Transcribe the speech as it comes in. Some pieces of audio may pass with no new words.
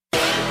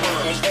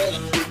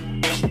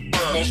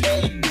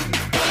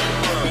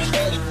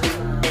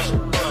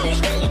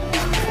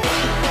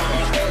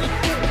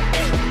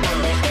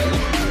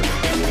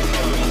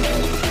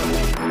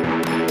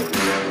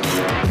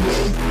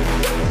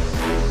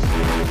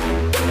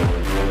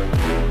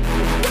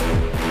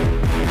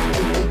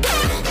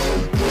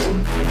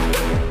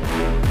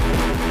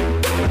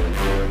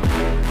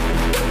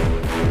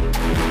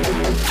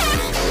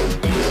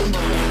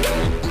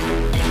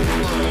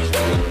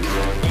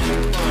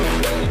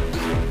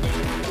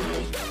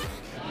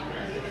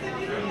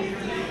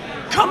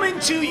Coming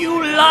to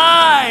you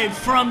live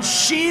from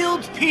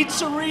Shields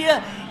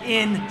Pizzeria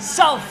in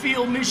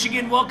Southfield,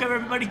 Michigan. Welcome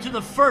everybody to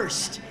the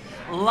first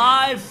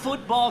live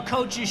football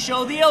coaches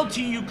show, the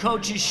LTU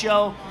Coaches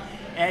Show.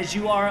 As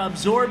you are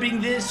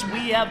absorbing this,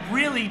 we have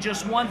really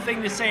just one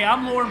thing to say.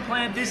 I'm Lauren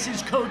Plant. This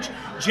is Coach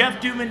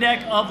Jeff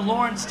Duvendeck of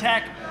Lawrence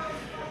Tech.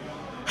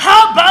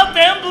 How about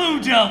them Blue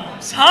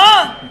Devils,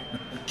 huh?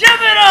 Give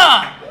it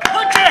up!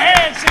 Put your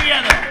hands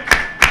together.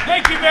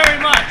 Thank you very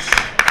much.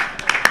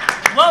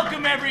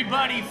 Welcome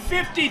everybody.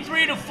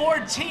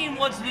 53-14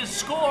 was the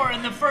score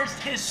in the first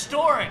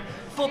historic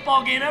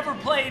football game ever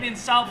played in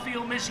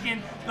Southfield,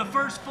 Michigan. The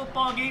first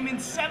football game in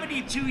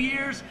 72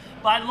 years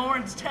by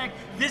Lawrence Tech.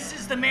 This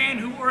is the man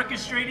who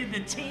orchestrated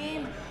the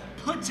team,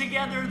 put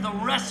together the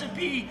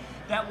recipe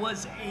that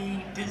was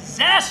a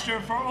disaster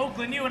for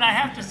Oakland U. And I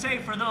have to say,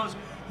 for those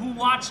who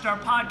watched our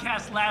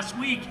podcast last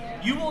week,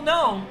 you will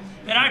know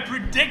that I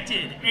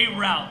predicted a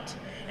rout.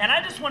 And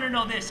I just want to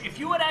know this. If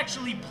you had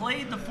actually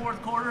played the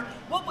fourth quarter,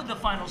 what would the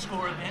final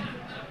score have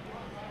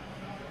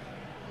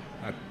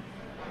been?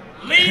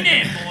 Lean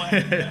in,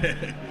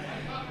 boy.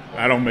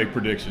 I don't make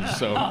predictions,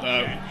 so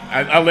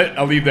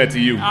I'll leave that to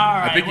you. All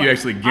right. I think you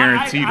actually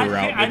guaranteed a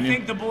route, I didn't you?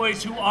 think the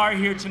boys who are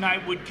here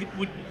tonight would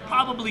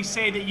probably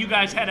say that you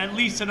guys had at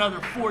least another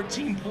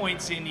 14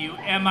 points in you.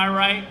 Am I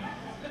right?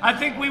 I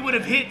think we would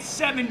have hit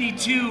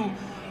 72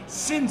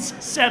 since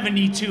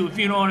 72, if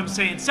you know what I'm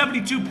saying.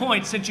 72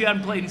 points since you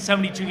hadn't played in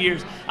 72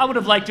 years. I would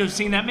have liked to have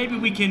seen that. Maybe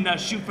we can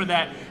shoot for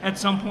that at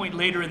some point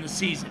later in the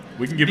season.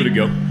 We can give it a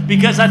go.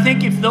 Because I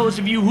think if those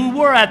of you who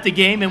were at the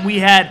game, and we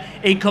had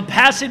a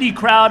capacity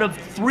crowd of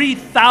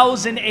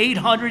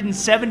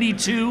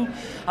 3,872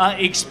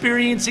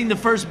 experiencing the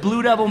first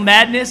Blue Devil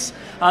Madness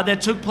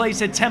that took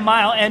place at 10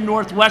 Mile and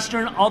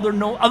Northwestern,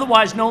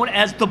 otherwise known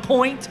as The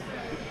Point.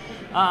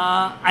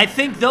 I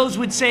think those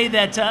would say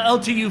that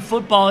LTU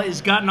football has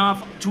gotten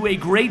off to a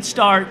great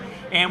start,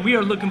 and we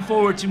are looking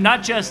forward to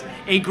not just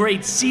a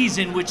great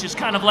season, which is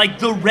kind of like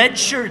the red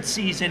shirt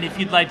season, if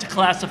you'd like to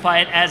classify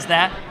it as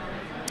that,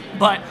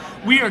 but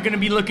we are going to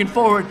be looking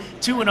forward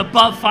to an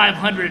above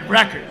 500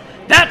 record.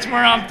 That's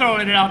where I'm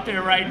throwing it out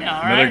there right now.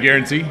 All right? Another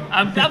guarantee?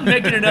 I'm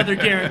making another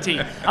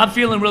guarantee. I'm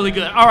feeling really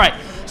good. All right,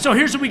 so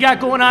here's what we got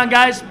going on,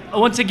 guys.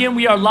 Once again,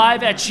 we are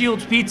live at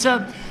Shields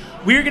Pizza.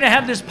 We're going to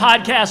have this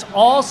podcast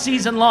all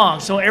season long.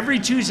 So every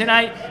Tuesday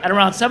night at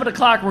around 7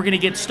 o'clock, we're going to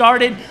get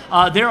started.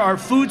 There are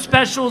food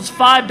specials,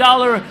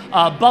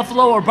 $5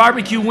 buffalo or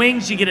barbecue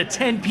wings. You get a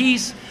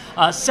 10-piece.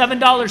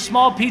 $7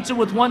 small pizza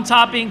with one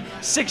topping,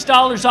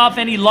 $6 off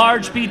any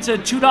large pizza,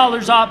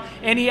 $2 off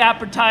any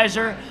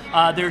appetizer.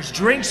 There's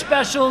drink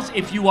specials.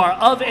 If you are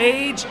of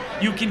age,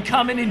 you can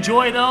come and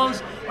enjoy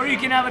those. Or you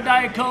can have a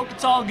Diet Coke.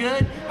 It's all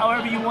good,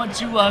 however you want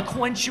to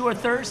quench your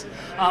thirst.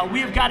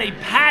 We have got a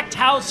packed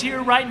house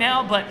here right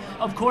now, but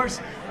of course,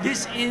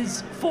 this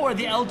is for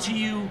the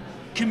LTU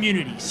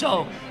community.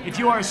 So if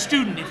you are a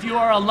student, if you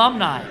are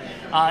alumni,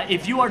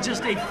 if you are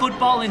just a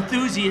football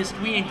enthusiast,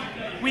 we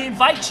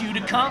invite you to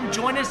come,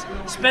 join us,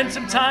 spend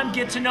some time,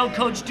 get to know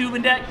Coach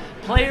Duvendeck.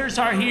 Players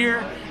are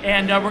here,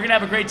 and we're going to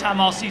have a great time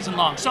all season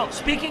long. So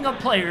speaking of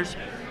players,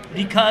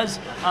 because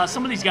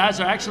some of these guys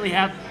actually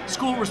have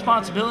school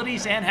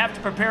responsibilities and have to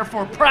prepare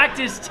for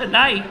practice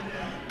tonight,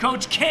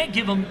 Coach can't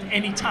give them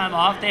any time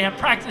off. They have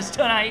practice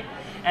tonight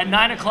at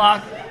 9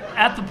 o'clock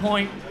at the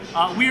Point.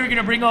 We are going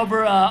to bring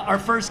over our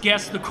first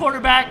guest, the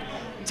quarterback,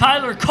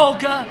 Tyler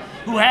Kolka,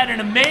 who had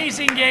an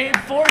amazing game,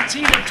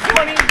 14 of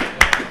 20.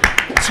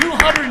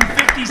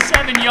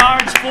 257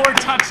 yards, 4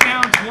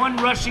 touchdowns, 1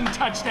 rushing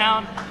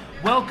touchdown.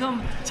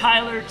 Welcome,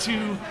 Tyler,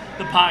 to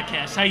the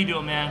podcast. How you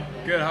doing, man?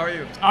 Good, how are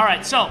you? All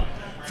right, so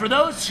for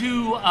those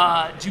who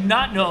do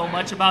not know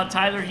much about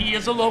Tyler, he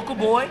is a local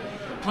boy,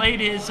 played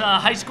his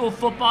high school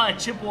football at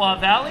Chippewa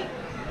Valley,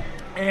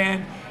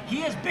 and he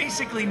has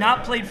basically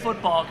not played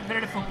football,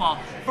 competitive football,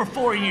 for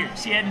 4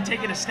 years. He hadn't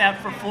taken a snap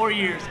for 4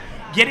 years.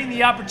 Getting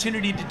the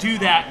opportunity to do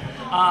that,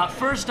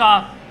 first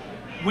off,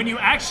 when you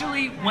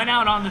actually went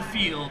out on the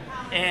field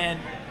and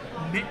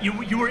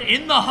you were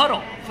in the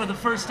huddle for the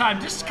first time,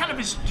 just kind of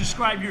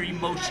describe your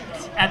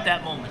emotions at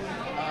that moment.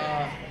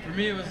 For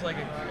me, it was like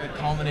a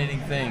culminating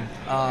thing.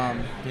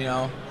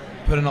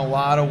 Put in a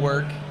lot of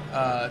work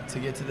to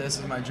get to this.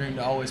 It was my dream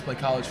to always play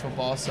college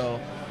football. So,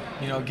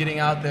 getting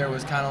out there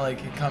was kind of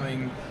like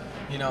coming,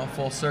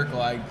 full circle.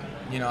 I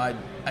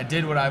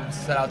did what I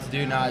set out to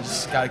do. Now I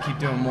just got to keep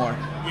doing more.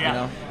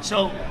 Yeah.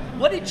 So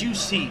what did you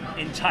see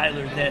in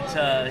Tyler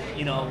that,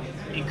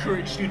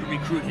 encouraged you to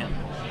recruit him?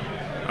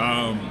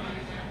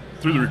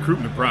 Through the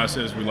recruitment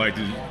process, we liked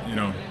his,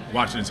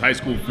 watching his high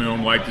school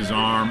film, liked his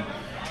arm,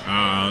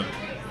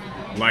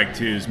 liked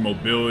his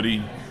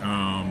mobility,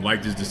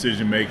 liked his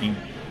decision making.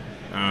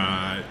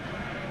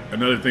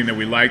 Another thing that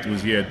we liked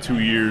was he had 2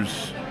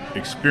 years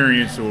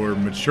experience or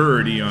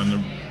maturity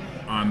on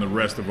the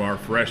rest of our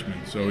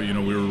freshmen. So,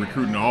 we were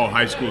recruiting all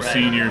high school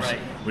seniors. Right.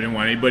 We didn't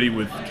want anybody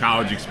with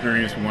college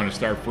experience. We wanted to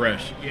start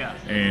fresh. Yeah.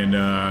 And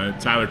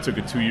Tyler took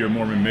a 2-year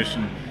Mormon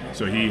mission,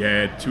 so he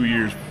had 2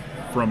 years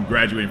from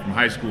graduating from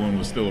high school and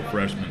was still a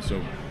freshman.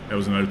 So that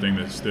was another thing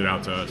that stood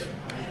out to us.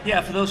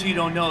 Yeah, for those of you who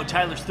don't know,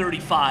 Tyler's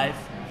 35,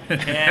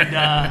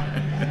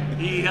 and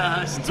he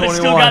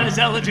still got his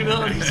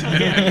eligibility. So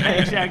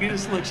yeah, Jack, he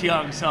just looks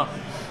young. So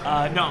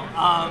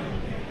no.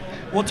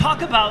 We'll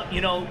talk about,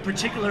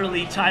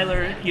 particularly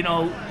Tyler,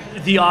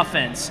 the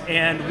offense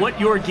and what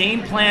your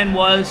game plan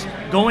was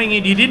going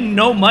in. You didn't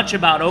know much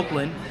about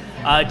Oakland,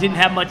 didn't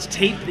have much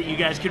tape that you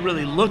guys could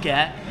really look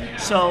at.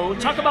 So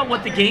talk about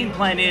what the game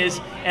plan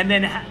is, and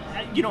then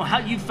how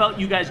you felt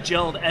you guys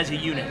gelled as a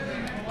unit.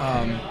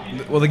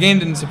 Well, the game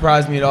didn't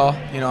surprise me at all.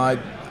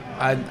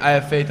 I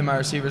have faith in my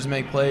receivers to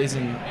make plays,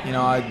 and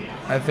I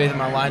have faith in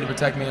my line to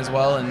protect me as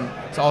well. And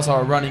it's also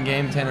a running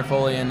game. Tanner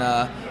Foley and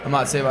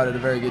Ahmad Sabah did a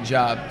very good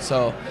job.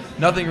 So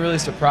nothing really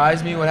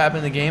surprised me what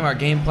happened in the game. Our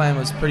game plan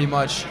was pretty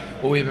much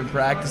what we've been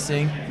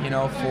practicing,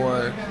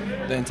 for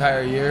the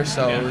entire year.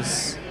 So it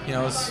was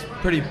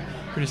pretty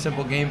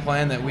simple game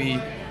plan that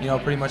we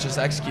pretty much just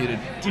executed.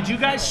 Did you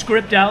guys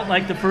script out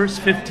like the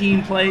first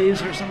 15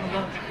 plays or something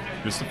like that?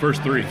 Just the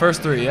first three.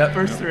 First three, yep.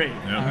 First three.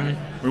 Yeah.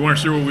 Mm-hmm. We weren't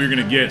sure what we were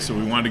going to get, so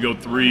we wanted to go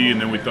 3, and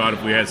then we thought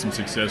if we had some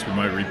success, we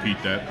might repeat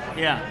that.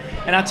 Yeah,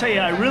 and I'll tell you,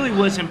 I really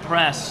was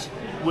impressed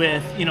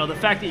with, the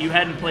fact that you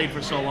hadn't played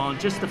for so long,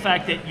 just the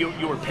fact that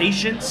your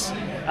patience,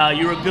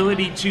 your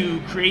ability to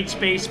create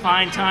space,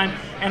 find time,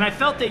 and I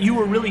felt that you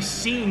were really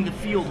seeing the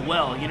field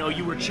well.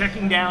 You were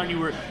checking down, you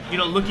were,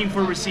 looking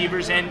for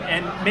receivers and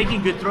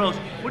making good throws.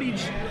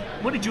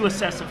 What did you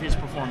assess of his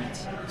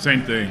performance?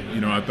 Same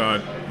thing. I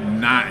thought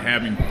not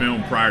having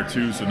film prior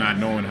to, so not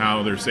knowing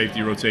how their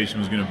safety rotation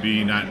was going to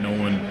be, not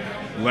knowing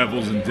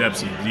levels and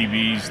depths of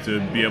DBs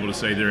to be able to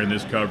say they're in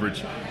this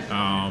coverage.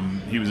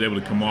 He was able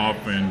to come off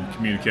and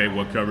communicate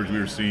what coverage we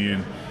were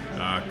seeing,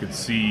 could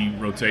see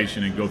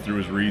rotation and go through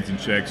his reads and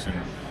checks.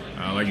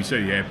 And like you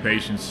said, he had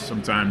patience.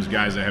 Sometimes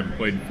guys that haven't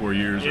played in 4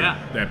 years,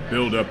 that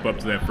build up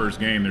to that first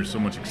game, there's so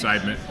much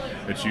excitement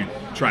that you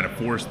try to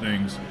force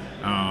things.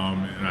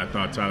 And I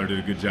thought Tyler did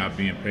a good job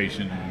being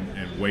patient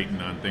and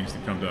waiting on things to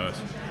come to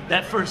us.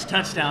 That first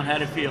touchdown,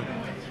 how'd it feel?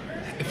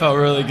 It felt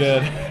really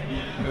good.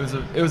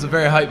 It was a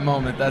very hype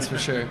moment, that's for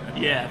sure.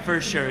 Yeah,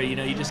 for sure.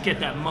 You just get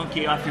that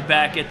monkey off your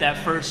back, get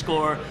that first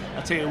score.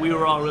 I'll tell you, we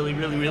were all really,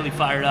 really, really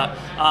fired up.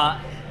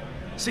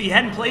 So you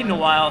hadn't played in a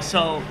while,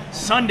 so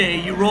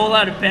Sunday you roll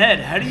out of bed.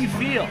 How do you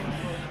feel?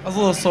 I was a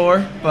little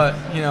sore, but,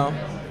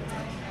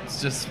 it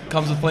just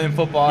comes with playing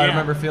football. Yeah. I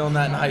remember feeling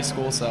that in high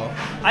school. So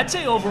I'd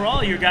say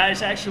overall, your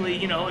guys actually,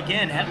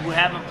 again, who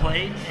haven't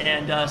played,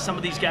 and some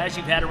of these guys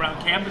you've had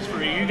around campus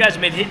for you guys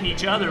have been hitting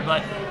each other,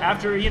 but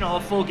after a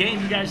full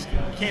game, you guys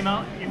came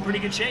out in pretty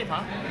good shape,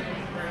 huh?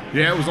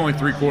 Yeah, it was only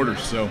 3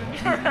 quarters, so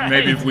right.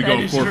 Maybe if we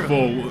go 4 true.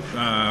 Full,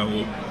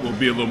 we'll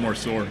be a little more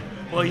sore.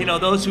 Well,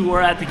 those who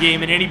were at the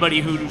game and anybody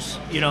who's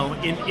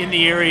in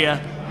the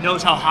area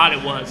knows how hot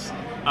it was.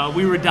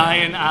 We were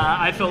dying.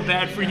 I felt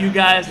bad for you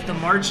guys. The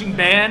marching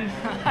band.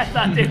 I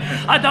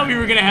thought we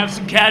were going to have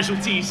some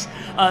casualties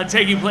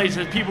taking place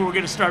as people were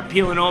going to start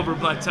peeling over,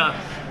 but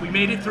we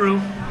made it through.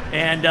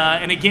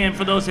 And again,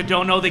 for those that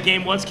don't know, the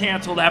game was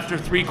canceled after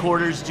 3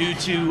 quarters due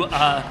to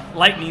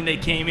lightning. They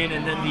came in,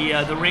 and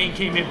then the rain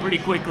came in pretty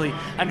quickly.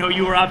 I know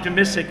you were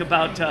optimistic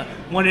about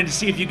wanting to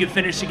see if you could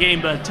finish the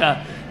game, but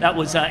that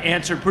was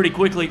answered pretty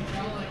quickly.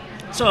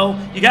 So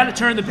you got to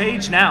turn the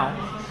page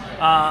now.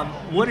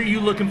 What are you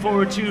looking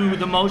forward to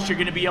the most? You're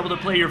going to be able to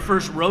play your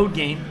first road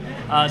game,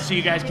 so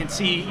you guys can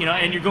see,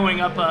 and you're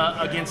going up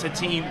against a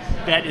team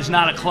that is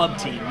not a club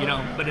team,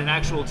 but an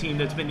actual team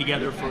that's been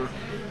together for,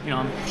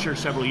 I'm sure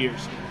several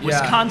years. Yeah.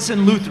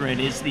 Wisconsin Lutheran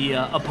is the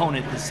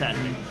opponent this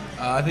Saturday.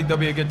 I think they'll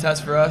be a good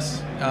test for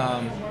us.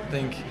 I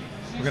think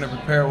we're going to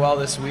prepare well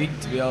this week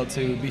to be able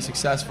to be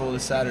successful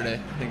this Saturday.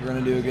 I think we're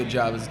going to do a good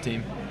job as a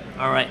team.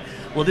 All right.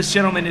 Well, this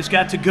gentleman has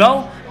got to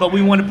go, but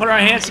we want to put our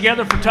hands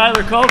together for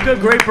Tyler Kolka.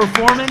 Great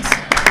performance.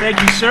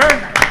 Thank you, sir.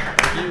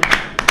 Thank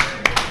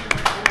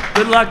you.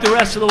 Good luck the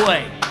rest of the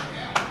way.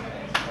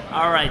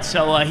 All right.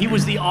 So he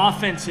was the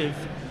offensive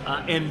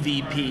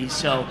MVP.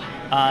 So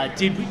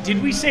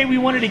did we say we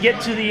wanted to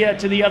get to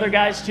the other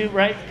guys too,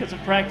 right? Because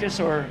of practice,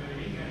 or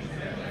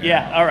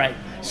yeah. All right.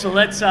 So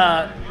let's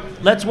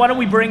why don't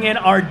we bring in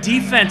our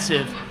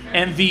defensive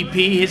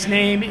MVP? His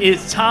name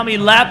is Tommy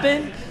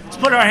Lappin.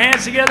 Let's put our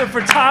hands together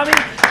for Tommy.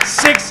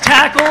 6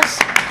 tackles,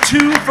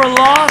 2 for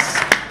loss,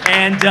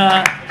 and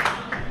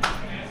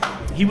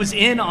he was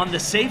in on the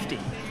safety.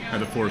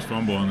 Had the forced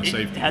fumble on the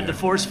safety. Had the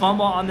forced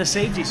fumble on the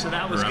safety, so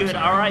that was good.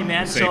 All right,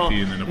 man. So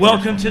welcome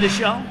welcome to the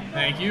show.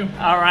 Thank you.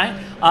 All right.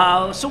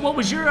 So what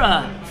was your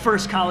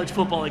first college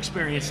football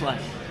experience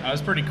like? It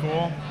was pretty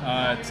cool.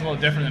 It's a little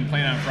different than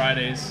playing on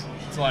Fridays.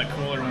 It's a lot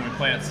cooler when we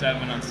play at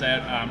 7 on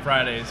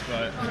Fridays,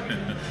 but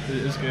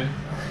it was good.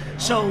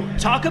 So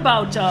talk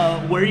about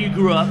where you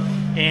grew up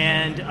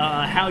and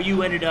how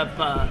you ended up,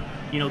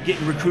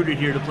 getting recruited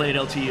here to play at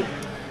LTU.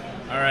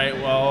 All right.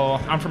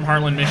 Well, I'm from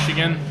Harlan,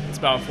 Michigan. It's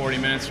about 40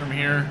 minutes from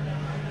here.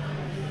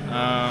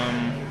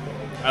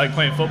 I like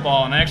playing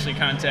football, and I actually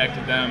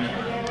contacted them,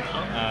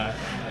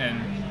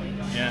 and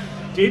yeah.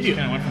 Did you?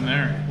 Kind of went from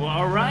there. Well,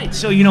 all right.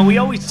 So we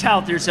always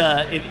tout. There's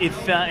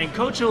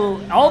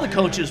and all the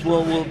coaches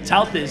will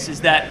tout this,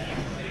 is that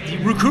the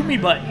Recruit Me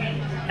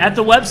button at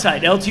the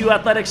website,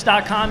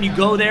 ltuathletics.com. You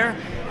go there,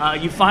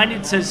 you find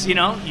it says,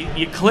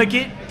 you click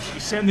it, you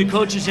send the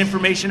coaches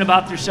information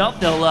about yourself.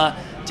 They'll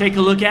take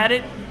a look at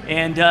it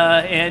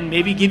and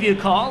maybe give you a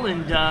call.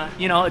 And,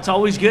 it's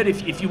always good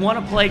if you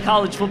want to play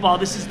college football.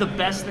 This is the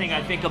best thing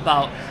I think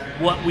about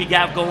what we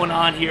got going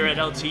on here at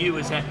LTU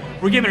is that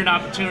we're giving an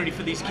opportunity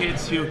for these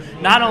kids to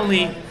not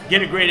only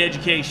get a great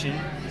education,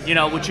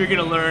 what you're going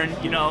to learn,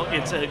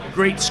 it's a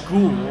great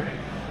school,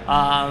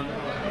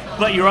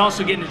 but you're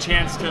also getting a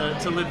chance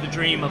to live the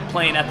dream of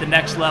playing at the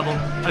next level,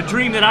 a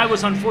dream that I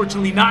was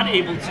unfortunately not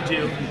able to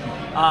do,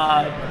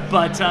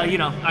 but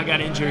I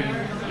got injured.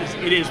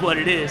 It is what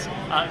it is.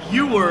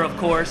 You were, of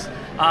course.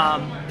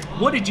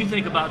 What did you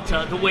think about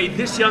the way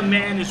this young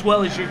man, as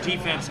well as your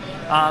defense,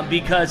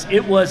 because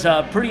it was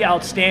pretty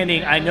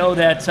outstanding. I know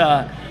that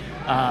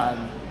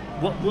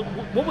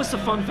what was the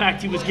fun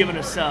fact he was giving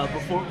us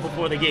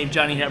before the game,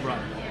 Johnny Hebron?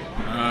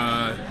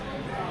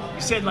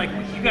 You said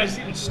you guys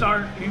didn't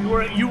start.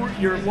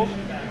 You're what?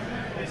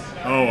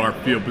 Oh, our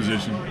field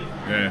position.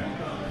 Yeah.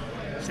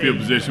 Field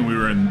position, we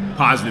were in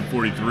positive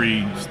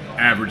 43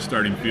 average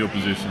starting field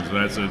position. So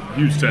that's a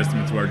huge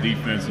testament to our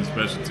defense and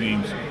special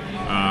teams.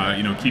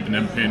 Keeping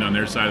them pinned on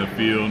their side of the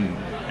field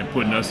and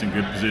putting us in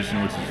good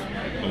position, which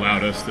has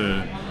allowed us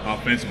to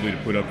offensively to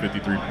put up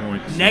 53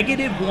 points.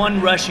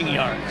 -1 rushing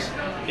yards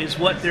is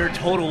what their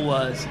total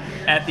was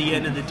at the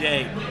end of the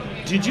day.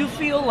 Did you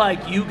feel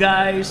like you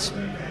guys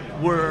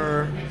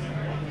were,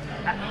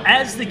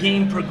 as the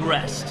game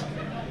progressed,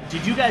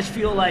 did you guys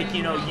feel like,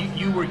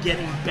 you were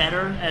getting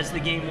better as the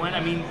game went?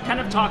 I mean, kind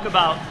of talk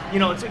about,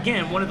 it's,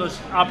 again, one of those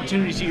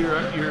opportunities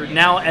you're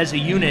now as a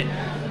unit.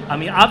 I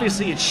mean,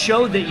 obviously it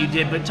showed that you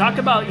did, but talk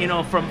about,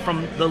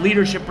 from the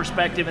leadership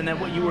perspective and then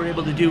what you were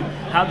able to do,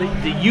 how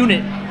the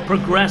unit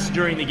progressed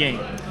during the game.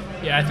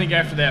 Yeah, I think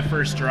after that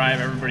first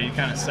drive, everybody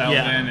kind of settled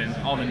in and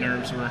all the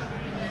nerves were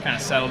kind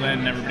of settled in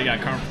and everybody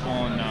got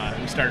comfortable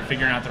and we started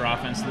figuring out their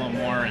offense a little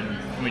more and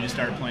we just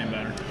started playing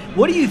better.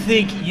 What do you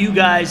think you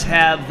guys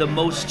have the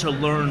most to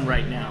learn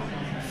right now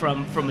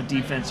from a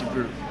defensive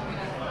group?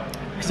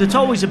 Because it's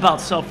always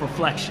about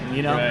self-reflection,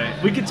 Right.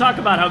 We could talk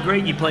about how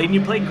great you played, and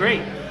you played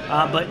great.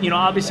 But,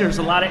 obviously there's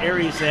a lot of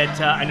areas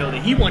that I know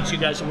that he wants you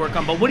guys to work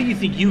on. But what do you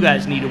think you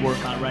guys need to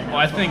work on right now?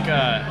 Well, I think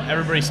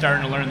everybody's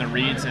starting to learn the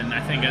reads, and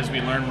I think as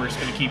we learn, we're just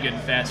going to keep getting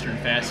faster and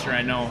faster.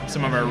 I know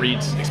some of our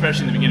reads,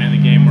 especially in the beginning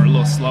of the game, were a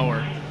little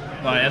slower.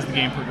 But as the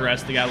game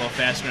progressed, they got a little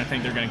faster, and I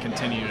think they're going to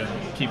continue to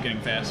keep getting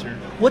faster.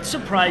 What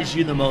surprised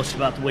you the most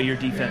about the way your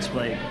defense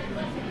played?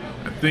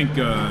 I think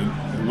the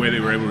way they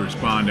were able to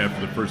respond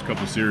after the first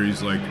couple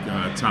series, like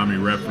Tommy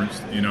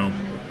referenced,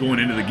 going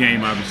into the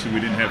game, obviously we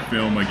didn't have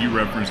film like you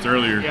referenced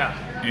earlier. Yeah.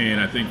 And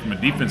I think from a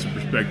defensive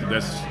perspective,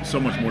 that's so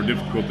much more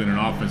difficult than an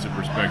offensive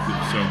perspective.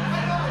 So,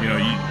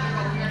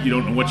 you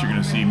don't know what you're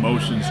going to see.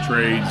 Motions,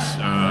 trades,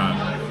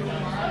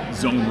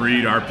 zone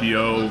read,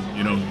 RPO,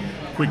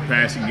 quick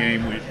passing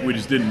game. We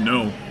just didn't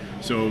know.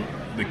 So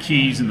the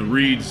keys and the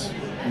reads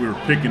we were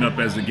picking up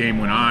as the game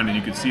went on, and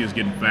you could see us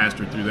getting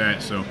faster through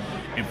that. So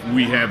if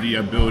we have the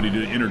ability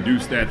to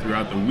introduce that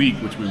throughout the week,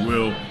 which we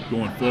will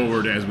going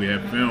forward as we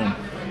have film,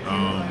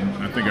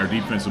 I think our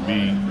defense will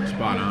be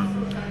spot on.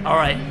 All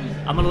right.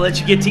 I'm going to let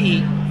you get to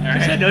eat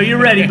because I know you're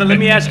ready, but let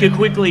me ask you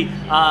quickly.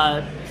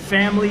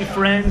 Family,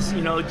 friends,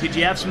 did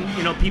you have some,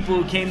 people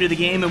who came to the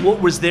game, and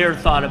what was their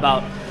thought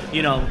about,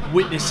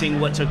 witnessing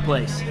what took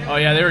place? Oh,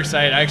 yeah, they were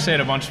excited. I actually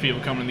had a bunch of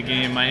people come to the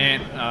game. My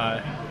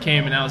aunt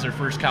came, and that was her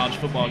first college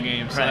football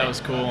game, so that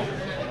was cool.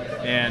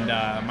 And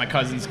my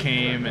cousins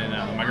came, and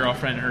my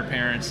girlfriend and her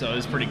parents, so it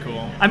was pretty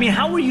cool. I mean,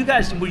 how were you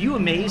guys? Were you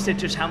amazed at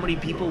just how many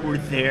people were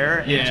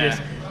there? Yeah.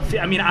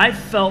 I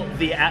felt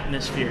the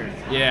atmosphere,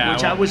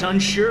 which I was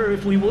unsure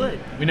if we would.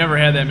 We never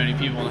had that many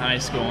people in high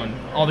school, and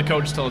all the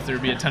coaches told us there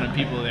would be a ton of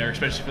people there,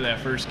 especially for that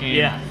first game.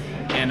 Yeah.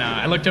 And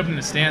I looked up in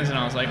the stands, and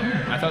I was like,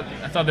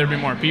 I thought there'd be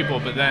more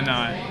people, but then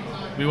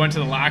we went to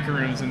the locker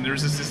rooms, and there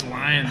was just this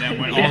line that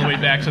went all the way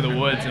back to the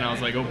woods, and I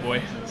was like, oh boy.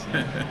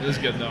 It was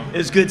good, though. It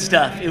was good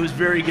stuff. It was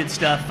very good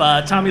stuff.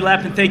 Tommy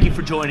Lappin, thank you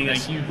for joining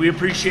us. Thank you. We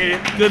appreciate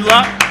it. Good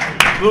luck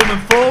moving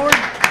forward.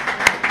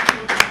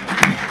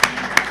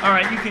 All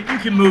right, you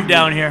can move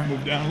down here.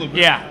 Move down a little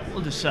bit. Yeah,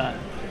 we'll just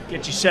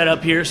get you set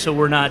up here so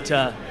we're not.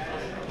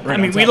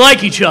 We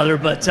like each other,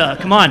 but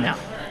come on now.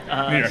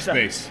 Need our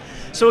space.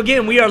 So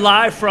again, we are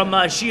live from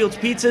Shields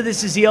Pizza.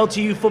 This is the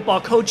LTU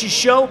Football Coaches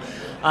Show.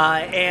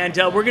 And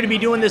we're going to be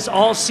doing this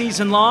all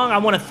season long. I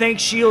want to thank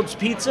Shields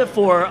Pizza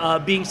for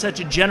being such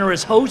a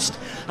generous host.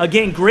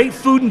 Again, great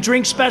food and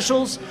drink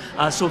specials.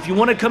 So if you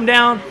want to come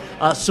down,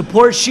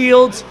 support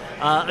Shields.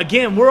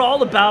 Again, we're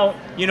all about,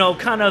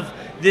 kind of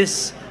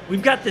this.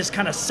 We've got this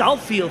kind of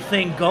Southfield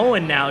thing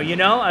going now.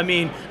 I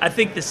mean, I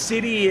think the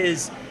city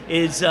is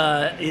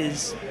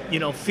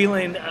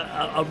feeling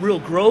a real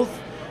growth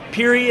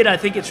period. I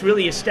think it's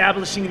really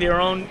establishing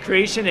their own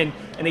creation, and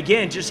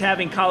again, just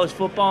having college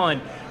football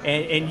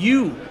and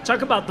you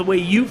talk about the way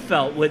you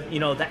felt with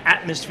the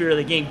atmosphere of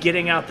the game,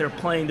 getting out there,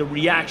 playing, the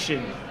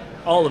reaction,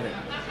 all of it.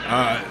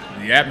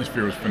 The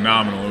atmosphere was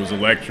phenomenal. It was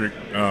electric.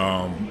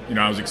 I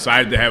was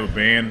excited to have a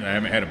band. I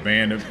haven't had a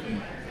band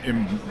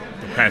in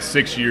the past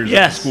 6 years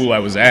at the school I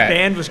was at. The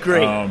band was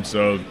great.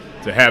 So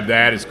to have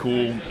that is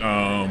cool.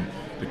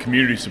 The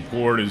community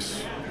support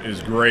is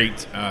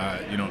great.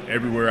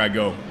 Everywhere I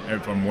go,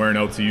 if I'm wearing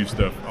LTU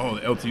stuff,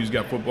 LTU's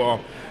got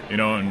football,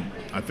 and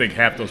I think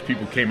half those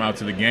people came out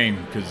to the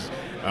game because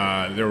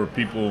there were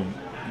people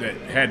that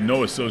had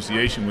no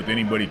association with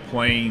anybody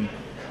playing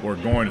or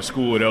going to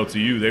school at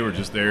LTU. They were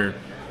just there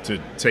to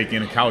take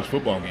in a college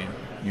football game,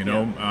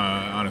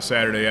 on a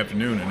Saturday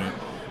afternoon. And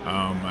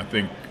I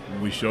think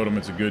we showed them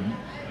it's a good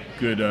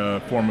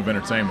form of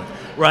entertainment.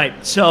 Right.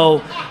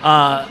 So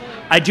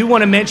I do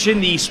want to mention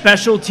the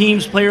special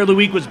teams player of the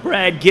week was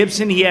Brad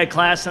Gibson. He had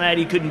class tonight.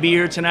 He couldn't be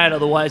here tonight.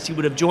 Otherwise, he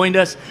would have joined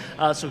us.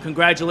 So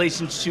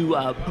congratulations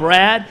to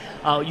Brad.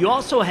 You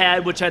also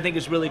had, which I think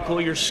is really cool,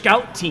 your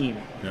scout team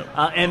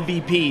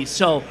MVP.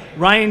 So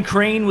Ryan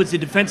Crane was the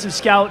defensive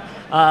scout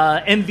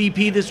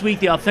MVP this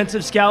week. The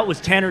offensive scout was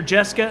Tanner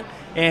Jeska.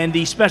 And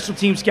the special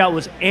team scout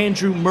was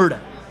Andrew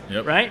Murda.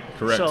 Yep. Right?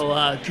 Correct.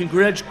 So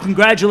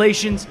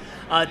congratulations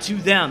to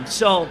them.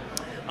 So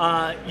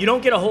you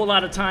don't get a whole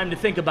lot of time to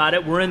think about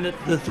it. We're in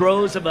the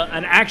throes of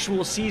an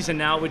actual season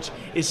now, which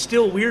is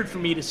still weird for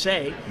me to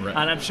say. Right.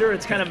 And I'm sure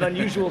it's kind of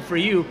unusual for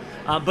you.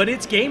 But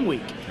it's game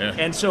week. Yeah.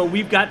 And so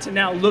we've got to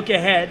now look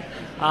ahead.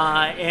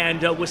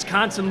 And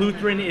Wisconsin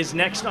Lutheran is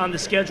next on the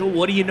schedule.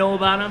 What do you know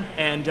about them?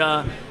 And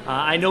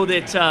I know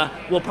that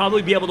we'll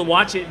probably be able to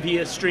watch it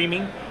via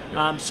streaming.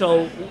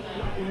 So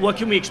what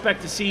can we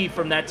expect to see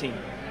from that team?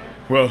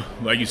 Well,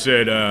 like you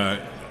said,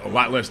 a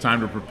lot less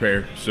time to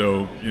prepare.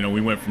 So,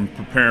 we went from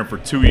preparing for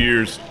 2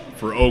 years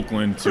for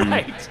Oakland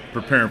to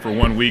preparing for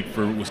 1 week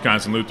for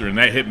Wisconsin Lutheran.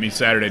 That hit me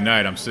Saturday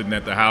night. I'm sitting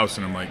at the house,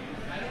 and I'm like,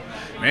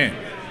 man,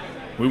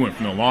 we went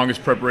from the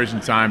longest preparation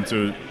time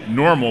to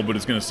normal, but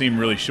it's going to seem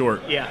really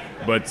short. Yeah.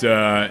 But,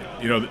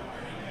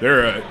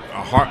 they're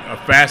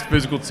a fast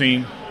physical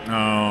team.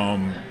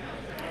 On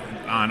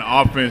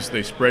offense,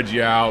 they spread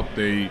you out.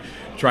 They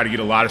try to get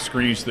a lot of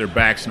screens to their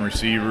backs and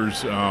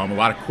receivers, a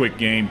lot of quick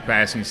game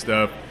passing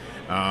stuff.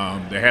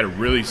 They had a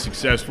really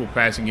successful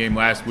passing game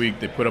last week.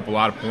 They put up a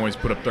lot of points,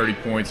 put up 30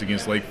 points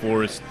against Lake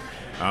Forest.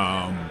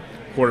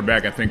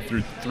 Quarterback, I think,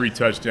 threw 3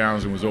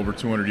 touchdowns and was over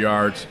 200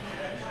 yards.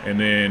 And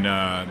then,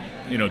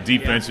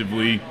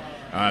 defensively,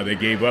 they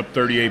gave up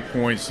 38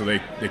 points, so they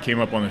came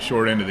up on the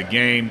short end of the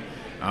game.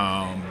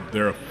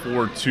 They're a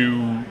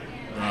 4-2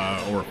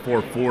 or a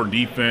 4-4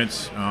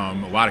 defense, a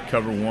lot of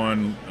cover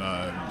one,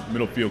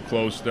 middle field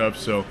close stuff.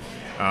 So,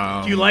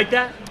 do you like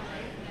that?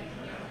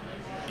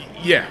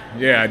 Yeah,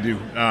 I do.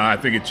 I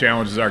think it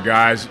challenges our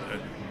guys.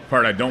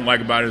 Part I don't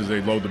like about it is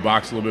they load the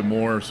box a little bit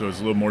more, so it's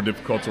a little more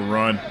difficult to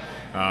run.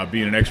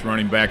 Being an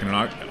ex-running back and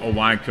an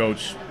O-line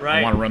coach,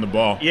 I want to run the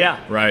ball. Yeah.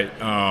 Right.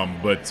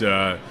 But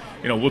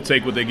we'll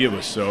take what they give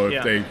us. So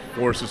if they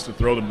force us to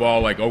throw the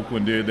ball like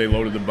Oakland did, they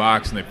loaded the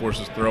box and they forced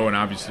us to throw, and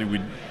obviously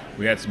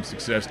we had some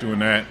success doing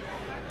that.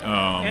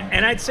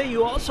 And I'd say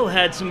you also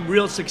had some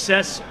real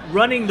success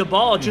running the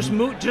ball, just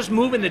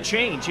moving the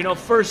chains.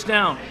 First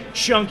down,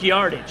 chunk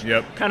yardage.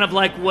 Yep. Kind of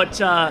like what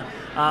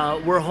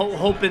we're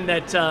hoping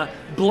that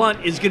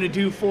Blunt is going to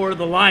do for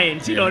the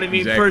Lions. You know what I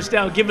mean? Exactly. First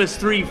down, give us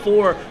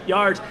 3-4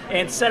 yards,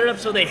 and set it up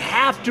so they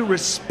have to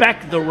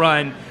respect the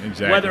run,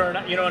 whether or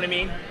not, you know what I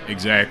mean?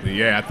 Exactly.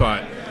 Yeah, I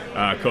thought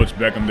Coach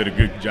Beckham did a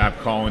good job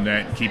calling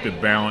that and keep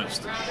it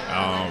balanced.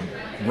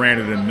 Ran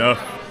it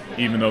enough,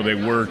 even though they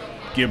were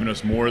giving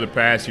us more of the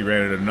pass. He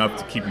ran it enough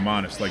to keep them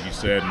honest, like you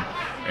said,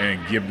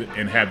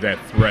 and have that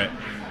threat.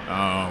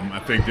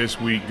 I think this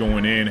week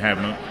going in,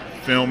 having a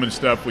film and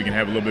stuff, we can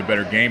have a little bit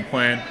better game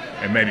plan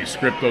and maybe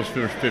script those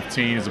first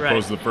 15 as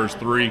opposed to the first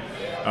 3.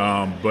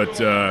 But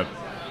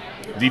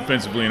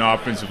defensively and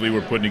offensively,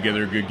 we're putting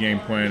together a good game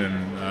plan,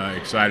 and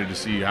excited to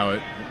see how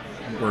it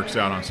works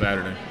out on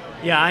Saturday.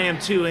 Yeah, I am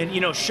too.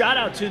 And, shout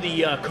out to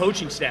the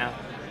coaching staff.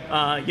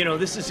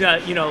 This is,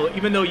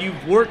 even though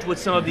you've worked with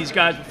some of these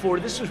guys before,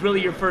 this was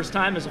really your first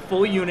time as a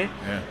full unit.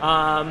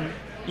 Yeah.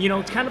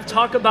 Kind of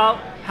talk about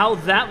how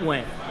that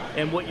went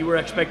and what your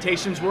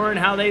expectations were and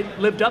how they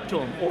lived up to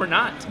them or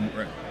not.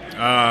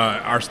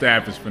 Our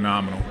staff is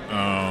phenomenal.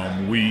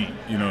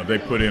 They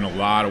put in a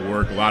lot of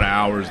work, a lot of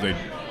hours. They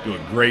do a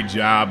great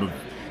job of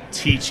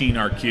teaching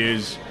our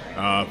kids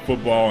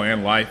football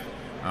and life.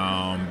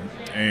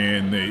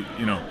 And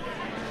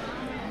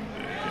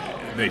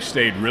they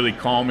stayed really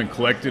calm and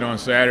collected on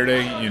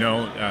Saturday.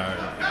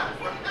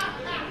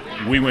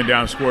 We went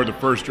down and scored the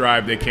first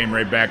drive. They came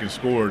right back and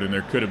scored, and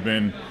there could have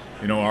been,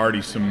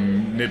 already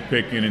some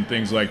nitpicking and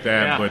things like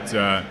that.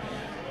 Yeah.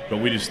 But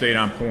we just stayed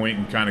on point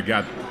and kind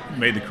of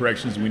made the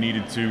corrections we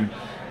needed to.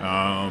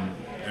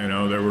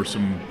 There were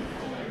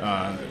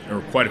there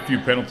were quite a few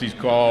penalties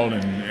called,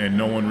 and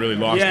no one really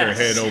lost their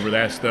head over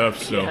that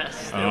stuff. So,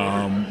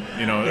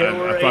 there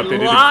were I thought they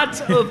did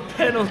lots of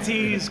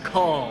penalties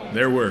called.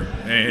 There were,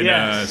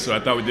 and so I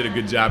thought we did a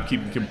good job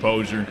keeping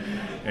composure,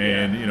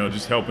 and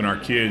just helping our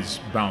kids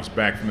bounce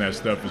back from that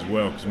stuff as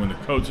well. Because when the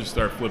coaches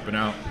start flipping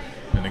out,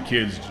 then the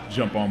kids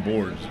jump on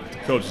board. If the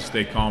coaches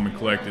stay calm and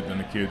collected, then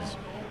the kids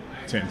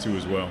tend to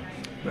as well.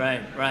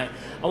 Right.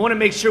 I want to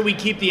make sure we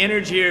keep the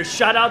energy here.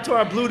 Shout out to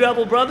our Blue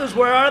Devil brothers.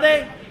 Where are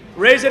they?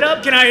 Raise it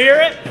up. Can I hear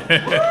it?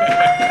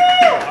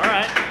 All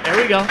right. There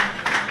we go.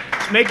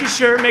 Just making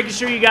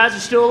sure you guys are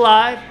still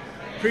alive.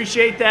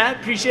 Appreciate that.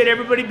 Appreciate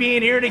everybody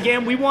being here. And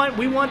again, we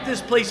want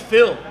this place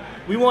filled.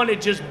 We want it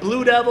just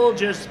Blue Devil,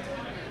 just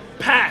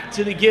packed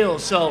to the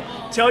gills. So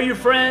tell your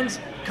friends,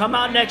 come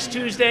out next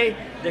Tuesday.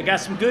 They got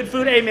some good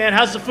food. Hey, man,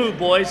 how's the food,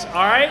 boys?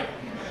 All right?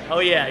 Oh,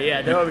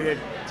 yeah. They're over here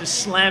just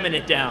slamming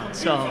it down.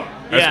 So,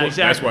 yeah, exactly.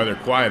 That's why they're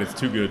quiet. It's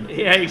too good.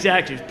 Yeah,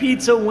 exactly.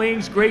 Pizza,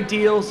 wings, great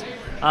deals.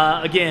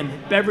 Again,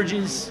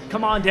 beverages,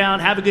 come on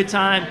down, have a good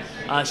time.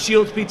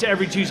 Shields Pizza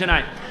every Tuesday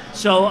night.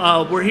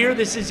 So we're here.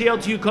 This is the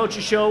LTU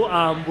Coaches Show.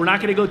 We're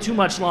not going to go too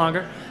much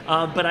longer,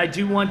 but I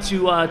do want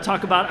to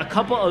talk about a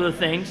couple other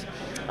things.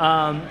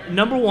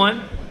 Number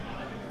one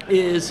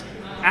is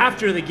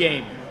after the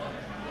game.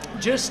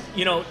 Just,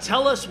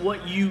 tell us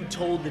what you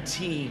told the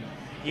team.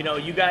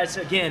 You guys,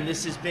 again,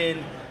 this has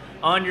been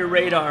on your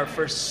radar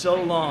for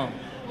so long.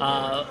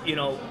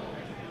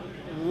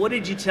 What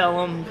did you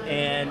tell them,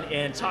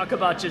 and talk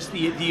about just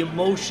the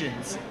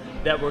emotions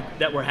that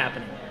were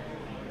happening?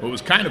 Well, it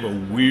was kind of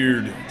a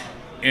weird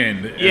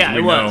end, as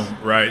it was. know,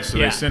 right? So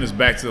they sent us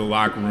back to the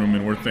locker room,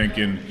 and we're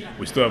thinking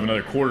we still have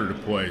another quarter to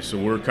play. So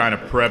we're kind of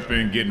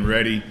prepping, getting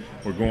ready.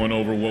 We're going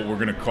over what we're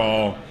going to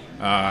call,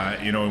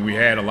 and we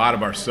had a lot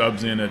of our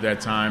subs in at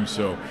that time.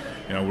 So,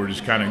 we're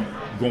just kind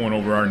of going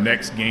over our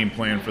next game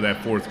plan for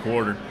that fourth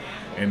quarter.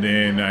 And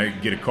then I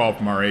get a call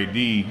from our AD,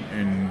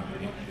 and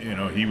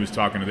he was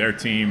talking to their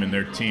team, and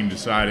their team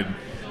decided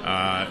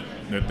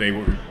that they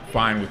were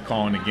fine with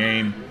calling the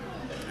game.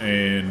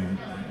 And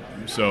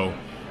so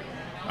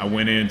I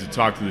went in to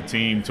talk to the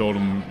team, told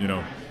them,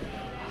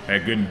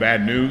 had good and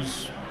bad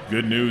news.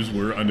 Good news,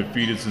 we're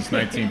undefeated since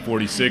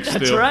 1946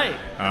 That's still. Right.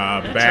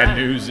 Bad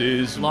news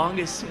is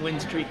longest win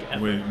streak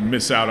ever. We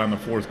miss out on the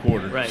fourth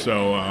quarter. Right.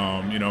 So,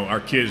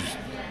 our kids,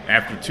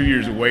 after 2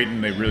 years of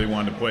waiting, they really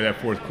wanted to play that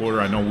fourth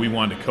quarter. I know we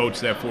wanted to coach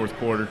that fourth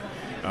quarter.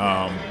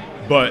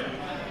 But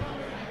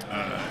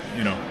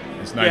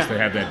it's nice to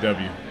have that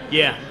W.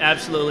 Yeah,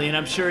 absolutely. And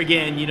I'm sure,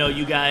 again,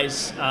 you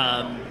guys,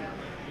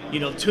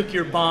 took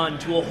your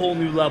bond to a whole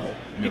new level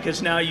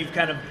because now you've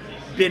kind of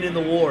been in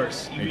the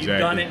wars. You've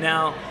done it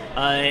now,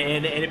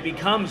 and it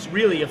becomes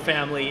really a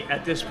family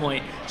at this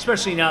point,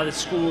 especially now that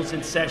school's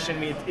in session. I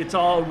mean, it's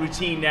all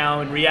routine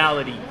now and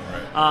reality.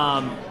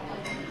 Right.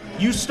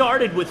 You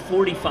started with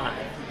 45,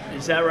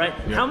 is that right?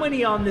 Yep. How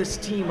many on this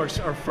team are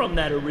from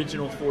that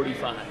original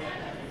 45?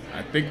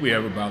 I think we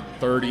have about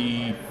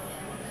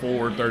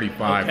 34,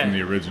 35 from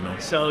the original.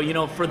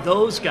 So, for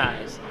those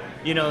guys,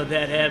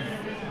 that have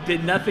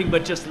did nothing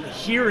but just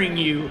hearing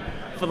you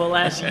for the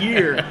last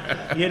year,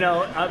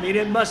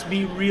 it must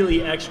be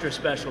really extra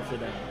special for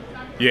them.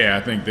 Yeah,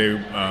 I think they,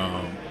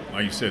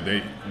 like you said,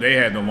 they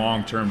had the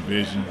long-term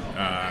vision.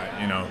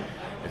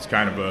 It's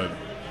kind of a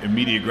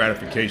immediate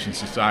gratification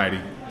society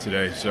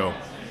today. So,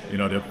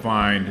 to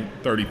find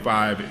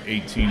 35,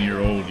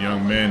 18-year-old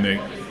young men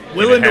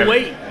willing to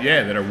wait.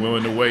 Yeah, that are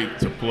willing to wait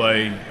to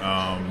play.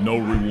 No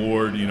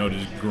reward,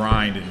 just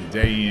grinding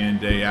day in,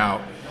 day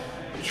out,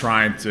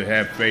 trying to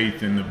have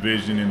faith in the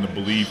vision and the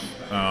belief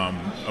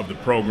of the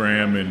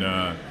program,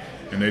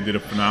 and they did a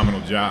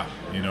phenomenal job.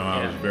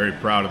 I was very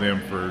proud of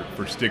them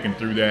for sticking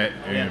through that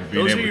and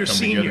being those able are your to come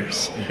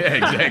seniors. together. Yeah,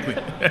 exactly.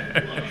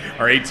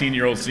 Our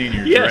 18-year-old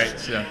seniors, yes, right?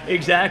 So.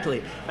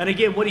 Exactly. And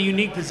again, what a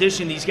unique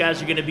position these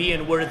guys are going to be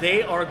in, where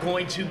they are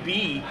going to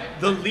be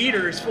the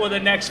leaders for the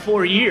next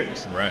 4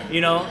 years. Right.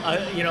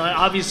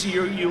 Obviously,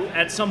 you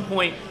at some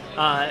point.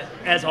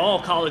 As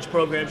all college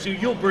programs do,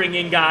 you'll bring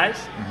in guys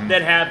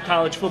that have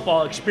college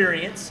football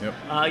experience.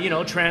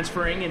 Yep.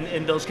 Transferring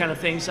and those kind of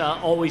things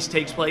always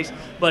takes place.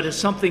 But it's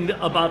something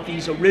about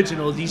these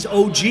originals, these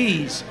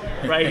OGs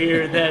right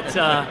here that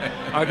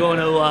are going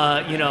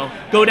to,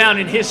 go down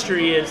in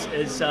history as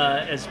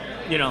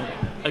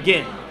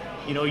again,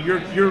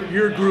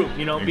 your group,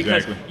 because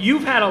exactly.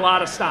 you've had a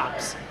lot of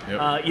stops,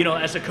 Yep.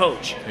 As a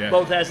coach, Yeah.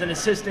 both as an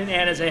assistant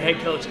and as a head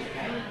coach.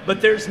 But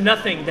there's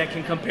nothing that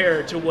can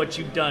compare to what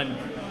you've done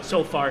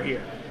so far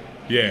here.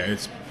 Yeah,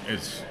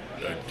 it's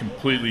a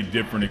completely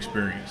different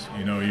experience.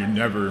 You're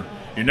never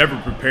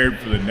prepared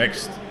for the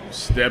next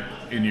step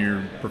in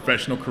your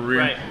professional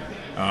career.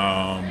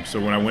 Right. So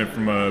when I went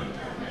from a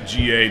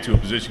GA to a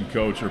position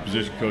coach, or a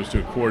position coach to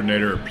a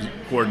coordinator, or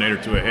coordinator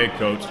to a head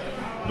coach,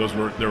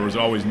 there was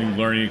always new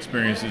learning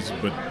experiences.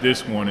 But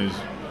this one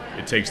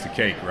it takes the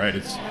cake, right?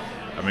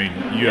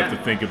 You have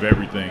to think of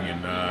everything, and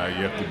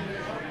you have to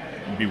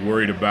be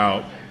worried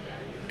about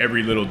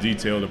every little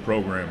detail of the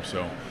program.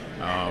 So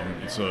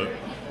it's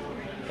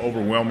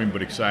overwhelming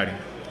but exciting.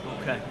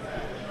 Okay.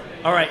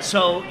 All right.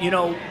 So,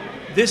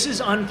 this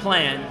is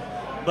unplanned,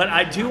 but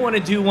I do want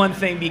to do one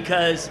thing,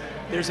 because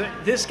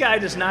this guy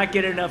does not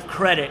get enough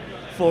credit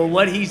for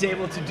what he's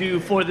able to do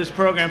for this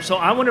program. So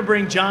I want to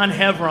bring John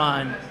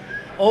Hevron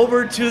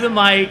over to the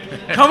mic.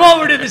 Come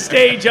over to the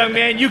stage, young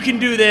man. You can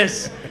do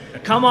this.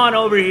 Come on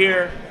over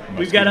here.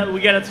 He's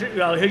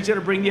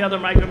gonna bring the other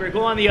mic over.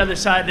 Go on the other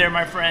side there,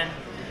 my friend,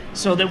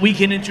 so that we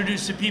can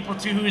introduce the people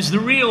to who is the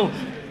real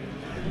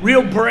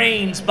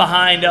brains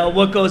behind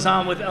what goes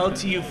on with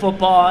LTU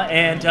football.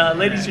 And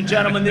ladies and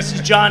gentlemen, this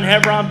is John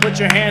Hebron. Put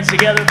your hands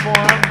together for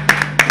him.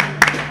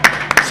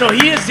 So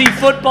he is the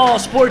Football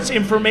Sports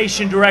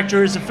Information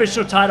Director. His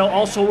official title,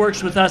 also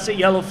works with us at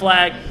Yellow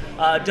Flag.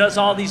 Does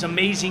all these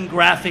amazing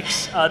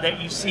graphics that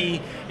you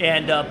see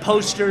and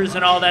posters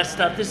and all that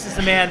stuff. This is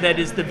the man that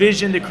is the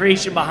vision, the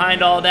creation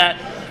behind all that.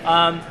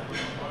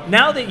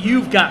 Now that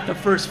you've got the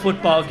first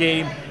football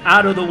game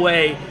out of the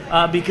way,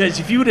 because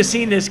if you would have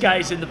seen this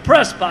guy's in the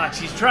press box,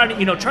 he's trying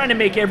to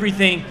make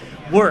everything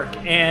work,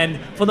 and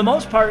for the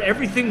most part,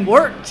 everything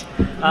worked.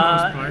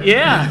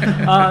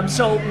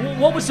 So,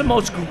 what was the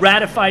most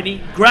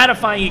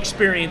gratifying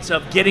experience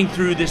of getting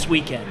through this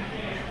weekend?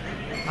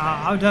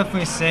 I would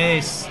definitely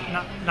say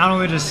not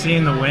only just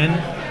seeing the win,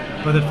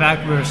 but the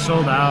fact we were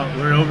sold out,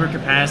 we were over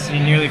capacity,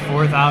 nearly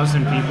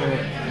 4,000 people,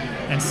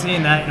 and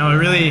seeing that, it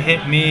really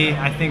hit me,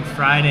 I think,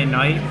 Friday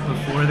night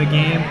before the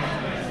game,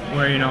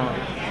 where,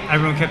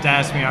 everyone kept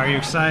asking me, are you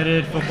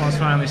excited? Football's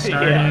finally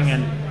starting,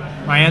 and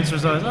my answer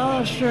was always,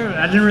 oh, sure.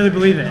 I didn't really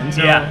believe it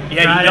until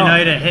Friday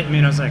night it hit me,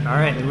 and I was like, all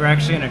right, we're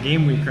actually in a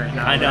game week right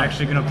now. We're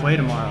actually going to play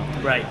tomorrow.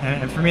 Right.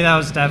 And for me, that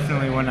was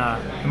definitely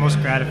the most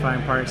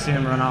gratifying part, seeing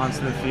them run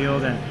onto the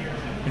field. And,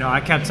 I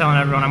kept telling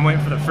everyone, I'm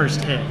waiting for the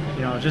first hit.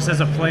 Just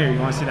as a player, you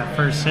want to see that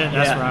first hit.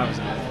 That's where I was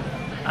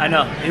at. I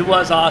know. It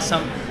was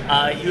awesome.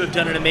 You have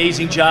done an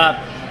amazing job.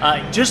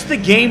 Just the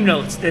game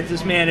notes that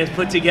this man has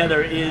put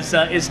together is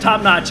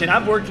top notch, and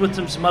I've worked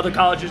with some other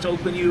colleges,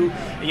 Oakland U,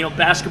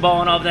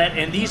 basketball and all that,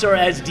 and these are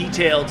as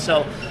detailed.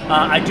 So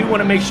I do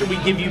want to make sure we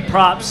give you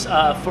props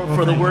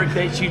for the work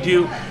that you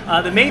do.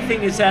 The main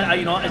thing is that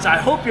is I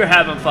hope you're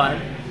having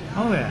fun.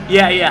 Oh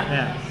yeah.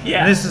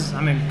 Yeah. This is,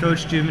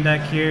 Coach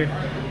Jubendek here.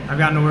 I've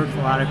gotten to work with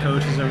a lot of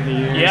coaches over the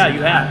years. Yeah,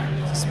 you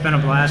have. It's been a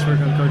blast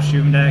working with Coach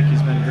Jubendek.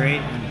 He's been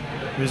great, and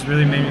it just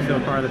really made me feel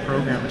part of the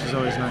program, which is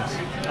always nice.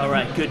 All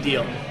right, good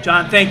deal.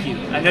 John, thank you.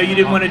 I know you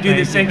didn't want to do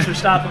this. Thanks for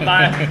stopping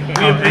by.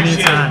 We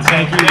appreciate anytime. it.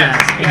 Thank you,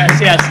 guys.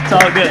 Yes, it's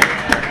all good.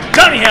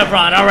 Johnny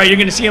Hebron. All right, you're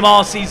going to see him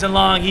all season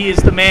long. He is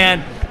the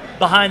man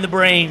behind the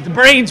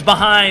brains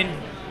behind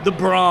the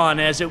brawn,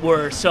 as it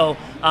were. So,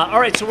 all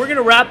right, so we're going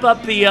to wrap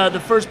up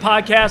the first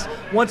podcast.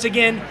 Once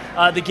again,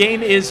 the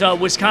game is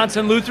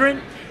Wisconsin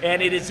Lutheran, and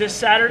it is this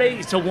Saturday.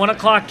 It's a 1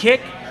 o'clock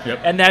kick,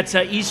 and that's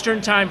Eastern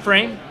time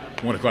frame.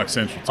 1 o'clock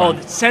Central Time.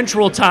 Oh,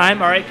 Central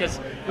Time, all right, because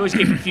you always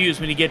get confused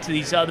when you get to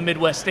these other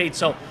Midwest states.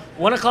 So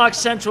 1 o'clock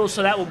Central,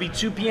 so that will be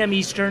 2 p.m.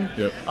 Eastern.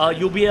 Yep.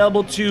 You'll be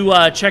able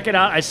to check it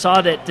out. I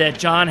saw that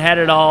John had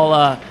it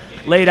all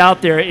laid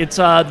out there. It's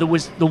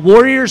the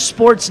Warriors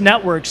Sports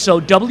Network,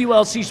 so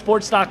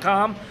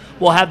WLCsports.com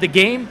will have the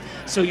game,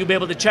 so you'll be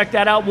able to check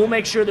that out. We'll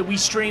make sure that we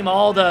stream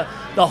all the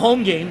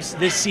home games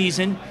this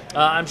season.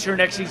 I'm sure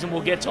next season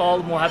we'll get to all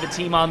of them. We'll have a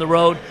team on the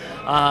road,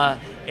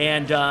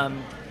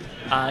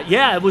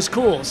 it was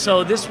cool.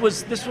 So this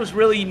was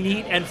really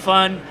neat and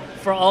fun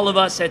for all of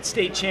us at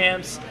State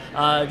Champs.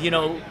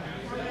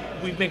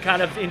 We've been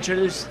kind of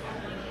introduced.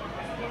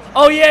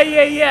 Oh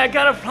yeah. I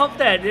gotta pump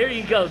that. There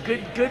you go.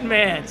 Good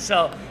man.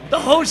 So the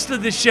host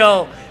of the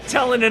show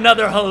telling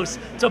another host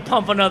to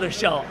pump another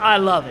show. I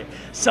love it.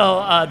 So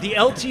the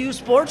LTU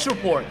Sports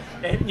Report.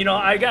 And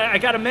I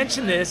gotta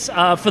mention this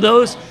for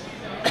those.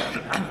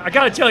 I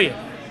gotta tell you,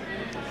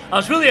 I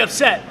was really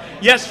upset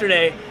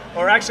yesterday,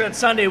 or actually on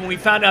Sunday, when we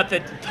found out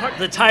that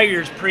the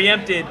Tigers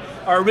preempted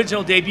our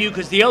original debut,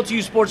 because the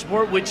LTU Sports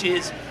Report, which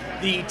is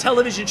the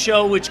television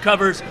show which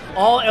covers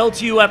all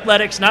LTU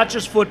athletics, not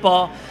just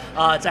football.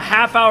 It's a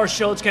half-hour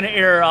show. It's going to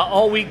air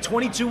all week,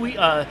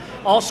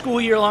 all school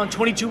year long,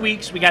 22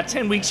 weeks. We got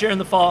 10 weeks here in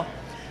the fall.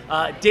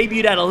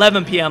 Debuted at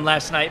 11 p.m.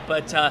 last night,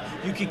 but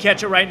you can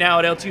catch it right now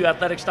at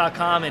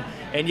LTUathletics.com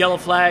and Yellow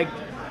Flag,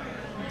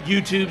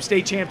 YouTube,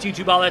 State Champs,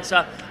 YouTube, all that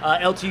stuff.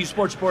 LTU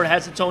Sports Report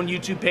has its own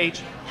YouTube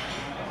page.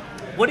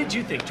 What did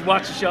you think? Did you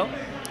watch the show?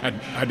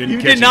 I didn't.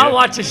 You did not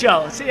watch the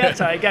show. See,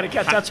 that's all right. You got to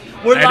catch.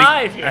 We're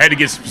live here. I had to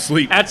get some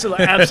sleep.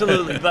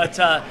 Absolutely.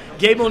 But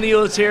Gabe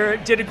O'Neill is here.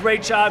 Did a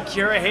great job.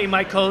 Kira Hay,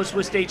 my co-host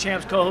with State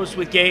Champs, co-host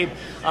with Gabe.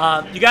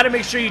 You got to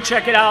make sure you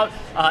check it out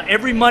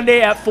every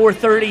Monday at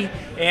 4:30.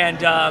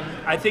 And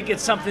I think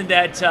it's something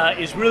that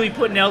is really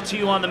putting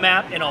LTU on the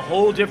map in a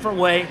whole different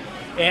way.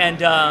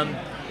 And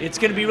it's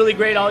going to be really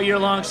great all year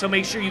long. So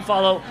make sure you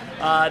follow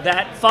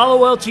that.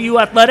 Follow LTU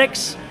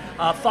Athletics.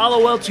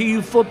 Follow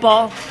LTU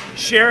football.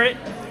 Share it.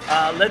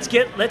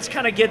 Let's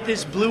kind of get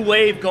this blue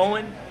wave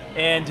going.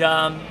 And,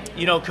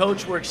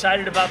 Coach, we're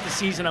excited about the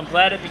season. I'm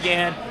glad it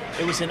began.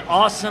 It was an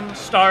awesome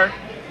start.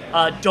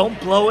 Don't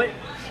blow it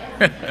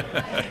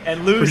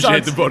and lose.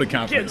 Appreciate the vote of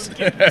confidence.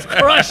 Get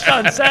crushed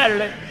on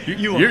Saturday.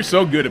 You're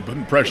so good at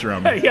putting pressure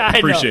on me. Yeah, I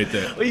appreciate know.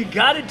 that. Well, you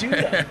got to do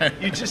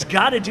that. You just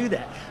got to do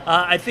that.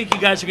 I think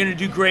you guys are going to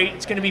do great.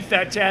 It's going to be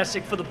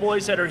fantastic for the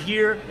boys that are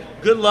here.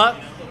 Good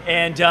luck.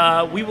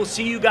 And we will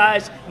see you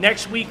guys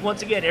next week,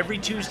 once again, every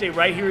Tuesday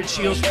right here at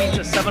Shields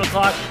Pizza, 7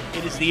 o'clock.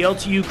 It is the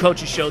LTU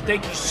Coaches Show.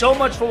 Thank you so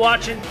much for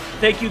watching.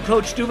 Thank you,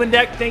 Coach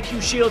Stuvendek. Thank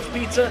you, Shields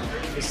Pizza.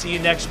 We'll see you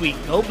next week.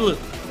 Go Blue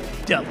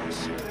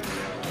Devils.